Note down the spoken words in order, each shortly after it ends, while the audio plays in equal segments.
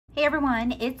Hey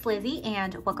everyone, it's Lizzie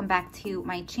and welcome back to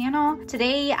my channel.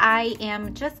 Today I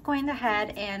am just going ahead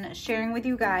and sharing with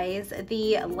you guys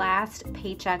the last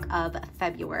paycheck of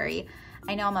February.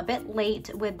 I know I'm a bit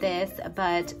late with this,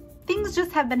 but things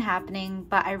just have been happening,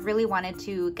 but I really wanted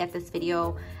to get this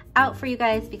video out for you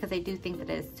guys because I do think that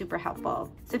it is super helpful.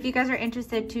 So if you guys are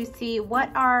interested to see what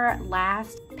our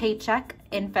last paycheck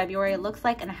in February looks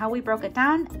like and how we broke it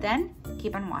down, then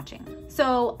keep on watching.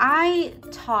 So I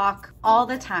talk all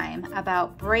the time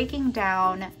about breaking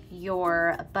down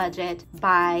your budget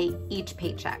by each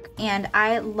paycheck. And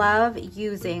I love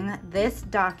using this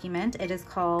document. It is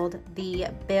called the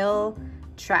bill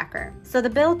tracker. So the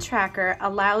bill tracker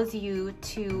allows you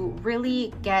to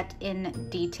really get in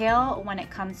detail when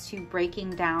it comes to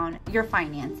breaking down your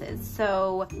finances.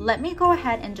 So let me go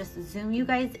ahead and just zoom you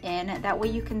guys in. That way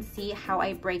you can see how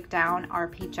I break down our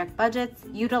paycheck budgets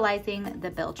utilizing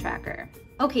the bill tracker.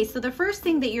 Okay, so the first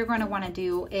thing that you're going to want to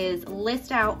do is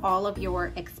list out all of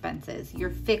your expenses,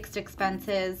 your fixed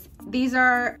expenses. These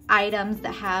are items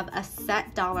that have a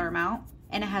set dollar amount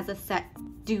and it has a set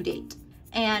due date.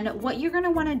 And what you're going to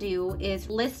want to do is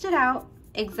list it out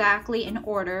exactly in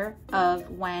order of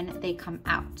when they come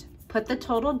out. Put the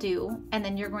total due, and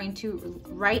then you're going to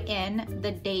write in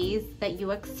the days that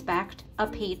you expect a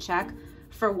paycheck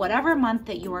for whatever month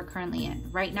that you are currently in.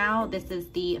 Right now, this is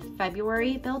the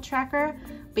February bill tracker,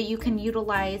 but you can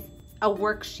utilize a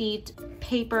worksheet,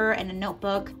 paper, and a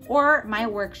notebook, or my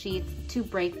worksheets to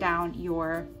break down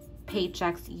your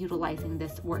paychecks utilizing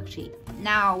this worksheet.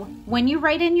 Now, when you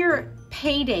write in your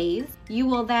paydays, you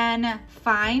will then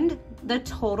find the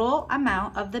total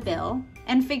amount of the bill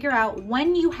and figure out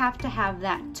when you have to have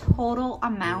that total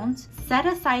amount set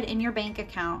aside in your bank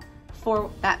account for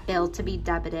that bill to be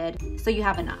debited so you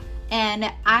have enough.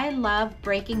 And I love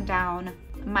breaking down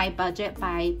my budget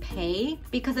by pay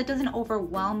because it doesn't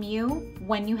overwhelm you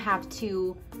when you have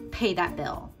to pay that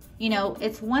bill. You know,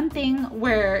 it's one thing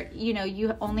where, you know,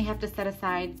 you only have to set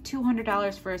aside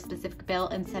 $200 for a specific bill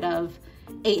instead of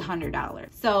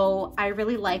 $800. So I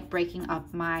really like breaking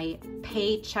up my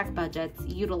paycheck budgets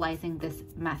utilizing this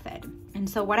method. And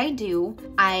so what I do,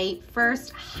 I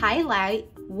first highlight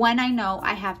when I know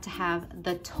I have to have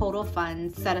the total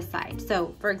funds set aside.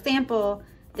 So for example,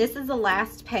 this is the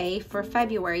last pay for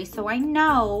February, so I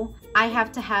know I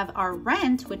have to have our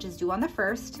rent, which is due on the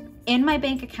 1st, in my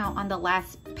bank account on the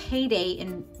last payday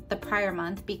in the prior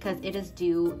month because it is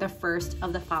due the 1st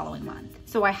of the following month.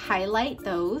 So I highlight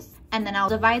those, and then I'll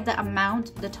divide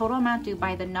the total amount due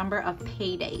by the number of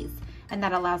paydays, and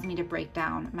that allows me to break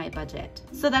down my budget.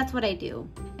 So that's what I do.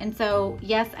 And so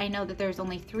yes, I know that there's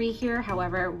only 3 here.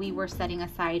 However, we were setting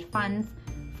aside funds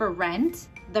for rent,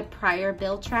 the prior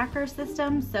bill tracker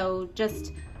system. So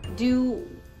just do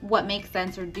what makes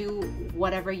sense or do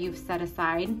whatever you've set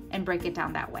aside and break it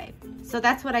down that way. So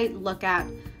that's what I look at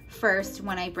first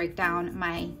when I break down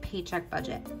my paycheck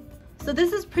budget. So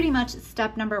this is pretty much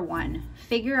step number 1.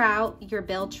 Figure out your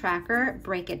bill tracker,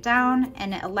 break it down,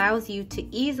 and it allows you to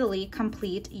easily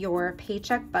complete your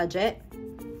paycheck budget.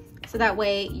 So that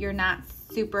way you're not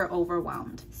super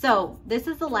overwhelmed. So this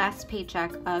is the last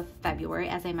paycheck of February,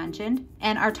 as I mentioned,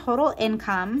 and our total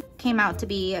income came out to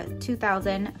be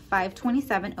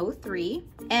 $2,527.03,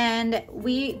 and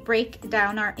we break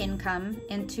down our income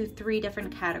into 3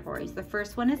 different categories. The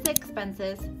first one is the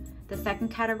expenses, the second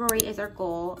category is our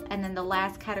goal, and then the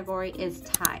last category is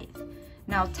tithe.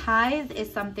 Now, tithe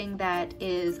is something that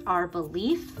is our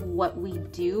belief, what we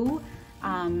do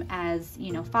as,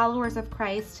 you know, followers of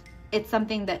Christ. It's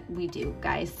something that we do,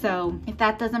 guys. So if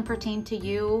that doesn't pertain to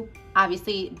you,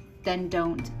 obviously then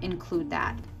don't include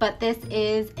that. But this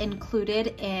is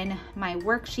included in my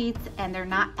worksheets, and they're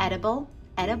not editable.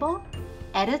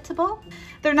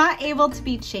 They're not able to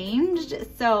be changed.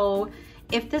 So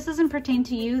if this doesn't pertain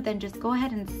to you, then just go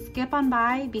ahead and skip on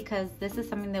by because this is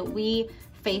something that we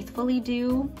faithfully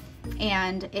do,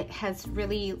 and it has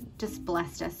really just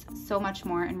blessed us so much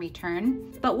more in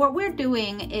return. But what we're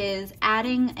doing is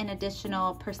adding an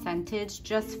additional percentage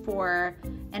just for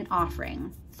an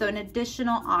offering. So an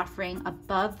additional offering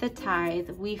above the tithe.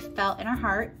 We felt in our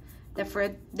heart that for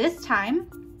this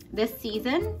time, this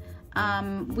season,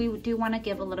 we do want to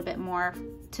give a little bit more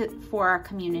for our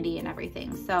community and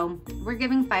everything. So we're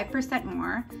giving 5%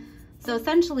 more. So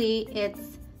essentially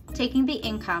it's taking the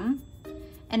income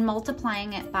and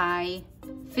multiplying it by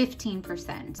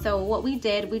 15%. So what we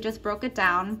did, we just broke it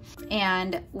down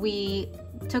and we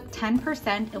took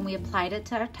 10% and we applied it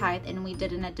to our tithe, and we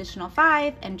did an additional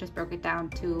 5 and just broke it down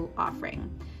to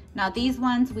offering. Now these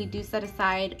ones we do set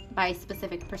aside by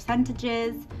specific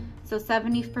percentages. So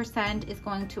 70% is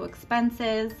going to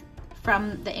expenses,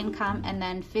 from the income, and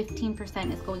then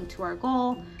 15% is going to our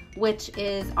goal, which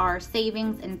is our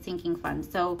savings and sinking funds.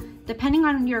 So depending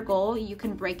on your goal, you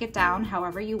can break it down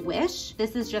however you wish.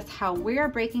 This is just how we're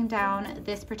breaking down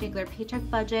this particular paycheck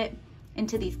budget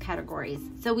into these categories.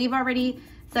 So we've already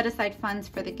set aside funds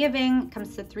for the giving,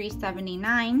 comes to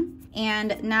 $379.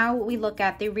 And now we look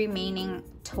at the remaining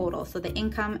total. So the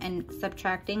income and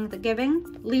subtracting the giving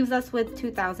leaves us with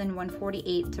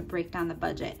 $2,148 to break down the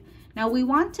budget. Now we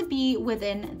want to be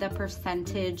within the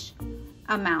percentage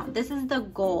amount. This is the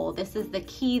goal. This is the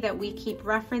key that we keep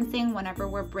referencing whenever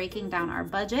we're breaking down our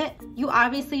budget. You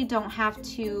obviously don't have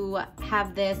to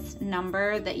have this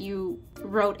number that you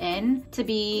wrote in to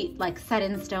be like set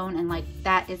in stone and like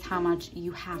that is how much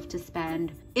you have to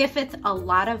spend. If it's a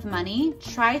lot of money,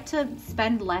 try to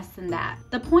spend less than that.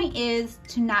 The point is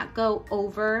to not go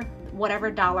over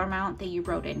whatever dollar amount that you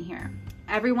wrote in here.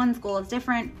 Everyone's goal is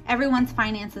different. Everyone's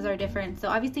finances are different. So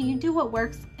obviously you do what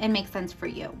works and makes sense for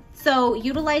you. So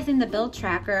utilizing the bill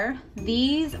tracker,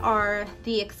 these are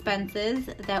the expenses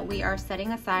that we are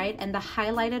setting aside, and the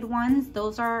highlighted ones,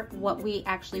 those are what we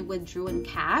actually withdrew in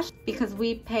cash because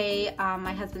we pay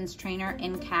my husband's trainer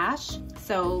in cash.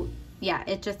 So yeah,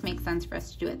 it just makes sense for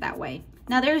us to do it that way.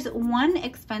 Now there's one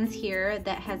expense here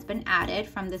that has been added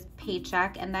from this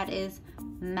paycheck, and that is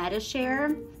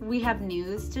MediShare. We have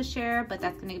news to share, but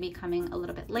that's going to be coming a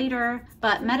little bit later.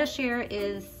 But MediShare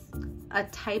is a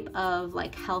type of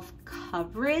like health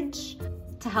coverage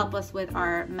to help us with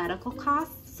our medical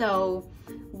costs. So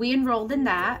we enrolled in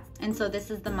that, and so this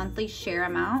is the monthly share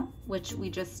amount, which we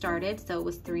just started. So it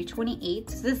was $328.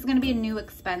 So this is going to be a new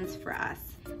expense for us.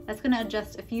 That's going to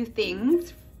adjust a few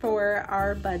things for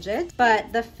our budget,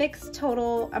 but the fixed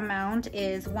total amount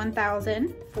is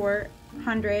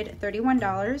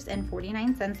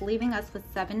 $1,431.49, leaving us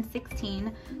with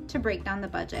 $716 to break down the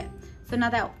budget. So now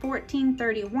that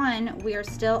 $1,431, we are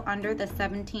still under the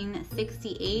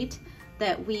 $1,768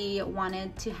 that we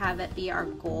wanted to have it be our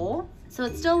goal. So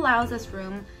it still allows us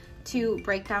room to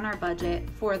break down our budget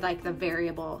for like the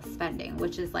variable spending,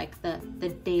 which is like the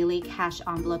daily cash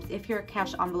envelopes. If you're a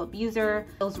cash envelope user,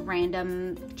 those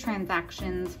random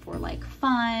transactions for like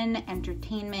fun,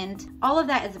 entertainment, all of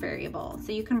that is variable.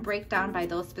 So you can break down by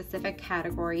those specific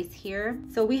categories here.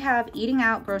 So we have eating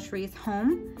out, groceries,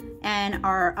 home, and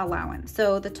our allowance.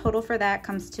 So the total for that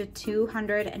comes to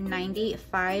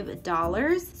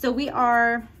 $295. So we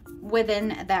are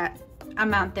within that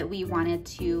amount that we wanted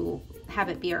to have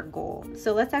it be our goal.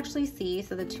 So let's actually see.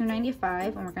 So the $295,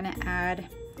 and we're going to add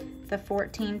the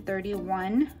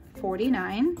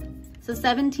 $1,431.49. So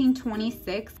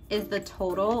 $1,726 is the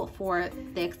total for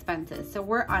the expenses. So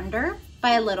we're under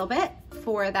by a little bit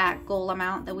for that goal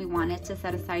amount that we wanted to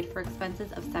set aside for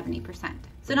expenses of 70%.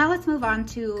 So now let's move on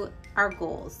to our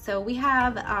goals. So we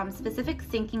have specific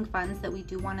sinking funds that we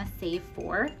do want to save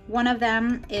for. One of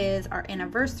them is our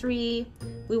anniversary.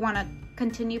 We want to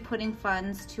continue putting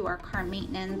funds to our car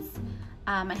maintenance.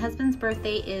 My husband's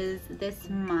birthday is this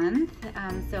month,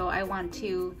 so I want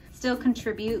to still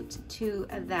contribute to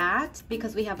that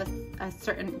because we have a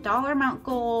certain dollar amount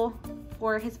goal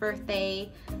for his birthday,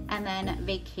 and then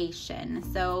vacation.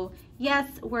 So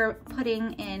yes, we're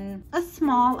putting in a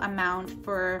small amount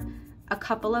for a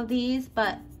couple of these,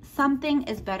 but something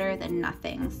is better than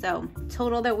nothing. So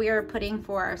total that we are putting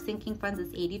for our sinking funds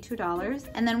is $82.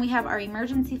 And then we have our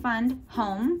emergency fund,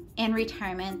 home, and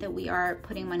retirement that we are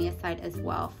putting money aside as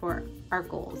well for our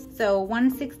goals. So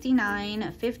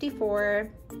 $169.54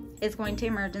 is going to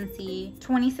emergency,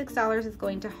 $26 is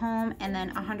going to home, and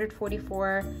then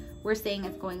 $144 we're saying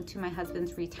is going to my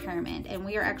husband's retirement. And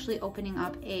we are actually opening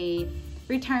up a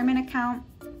retirement account.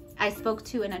 I spoke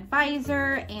to an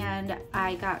advisor and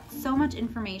I got so much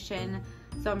information,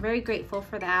 so I'm very grateful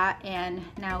for that. And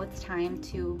now it's time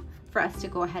for us to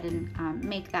go ahead and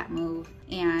make that move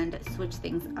and switch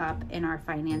things up in our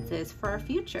finances for our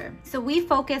future. So we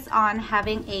focus on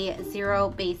having a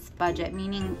zero-based budget,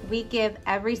 meaning we give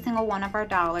every single one of our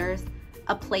dollars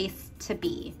a place to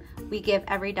be. We give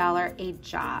every dollar a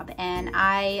job, and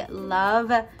I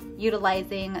love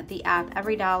utilizing the app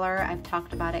Every Dollar. I've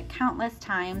talked about it countless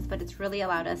times, but it's really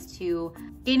allowed us to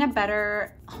gain a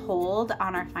better hold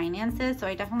on our finances. So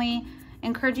I definitely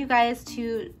encourage you guys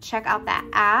to check out that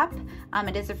app.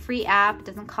 It is a free app. It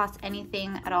doesn't cost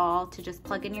anything at all to just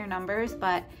plug in your numbers,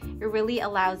 but it really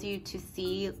allows you to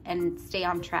see and stay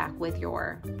on track with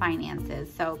your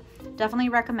finances. So definitely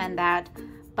recommend that.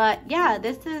 But yeah,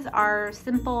 this is our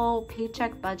simple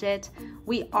paycheck budget.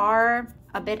 We are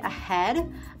a bit ahead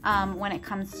when it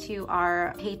comes to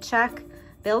our paycheck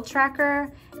bill tracker,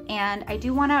 And I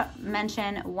do want to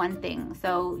mention one thing.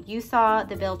 So you saw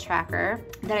the bill tracker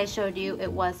that I showed you,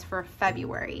 it was for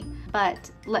February.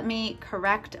 But let me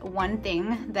correct one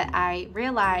thing that I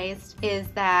realized is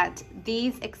that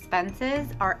these expenses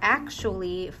are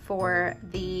actually for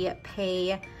the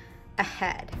pay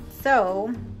ahead.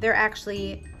 So they're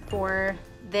actually for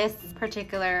this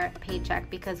particular paycheck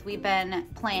because we've been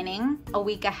planning a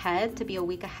week ahead to be a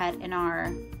week ahead in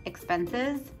our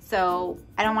expenses. So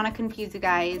I don't want to confuse you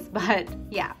guys, but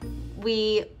yeah,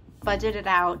 we budgeted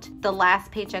out the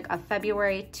last paycheck of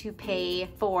February to pay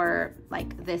for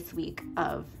like this week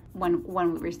of when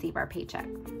we receive our paycheck.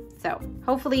 So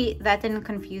hopefully that didn't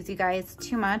confuse you guys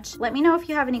too much. Let me know if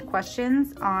you have any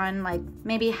questions on like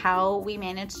maybe how we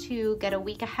managed to get a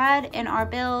week ahead in our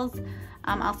bills.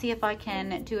 I'll see if I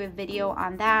can do a video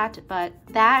on that, but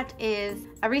that is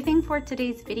everything for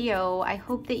today's video. I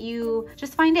hope that you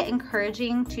just find it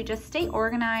encouraging to just stay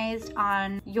organized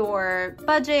on your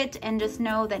budget and just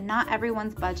know that not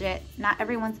everyone's budget, not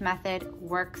everyone's method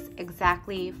works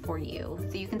exactly for you.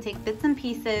 So you can take bits and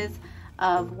pieces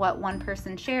of what one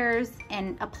person shares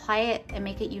and apply it and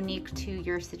make it unique to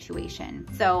your situation.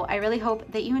 So I really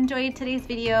hope that you enjoyed today's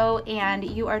video and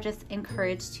you are just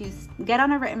encouraged to get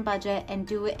on a written budget and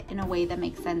do it in a way that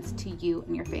makes sense to you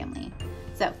and your family.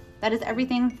 So that is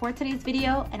everything for today's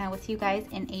video, and I will see you guys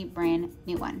in a brand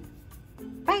new one.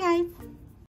 Bye guys.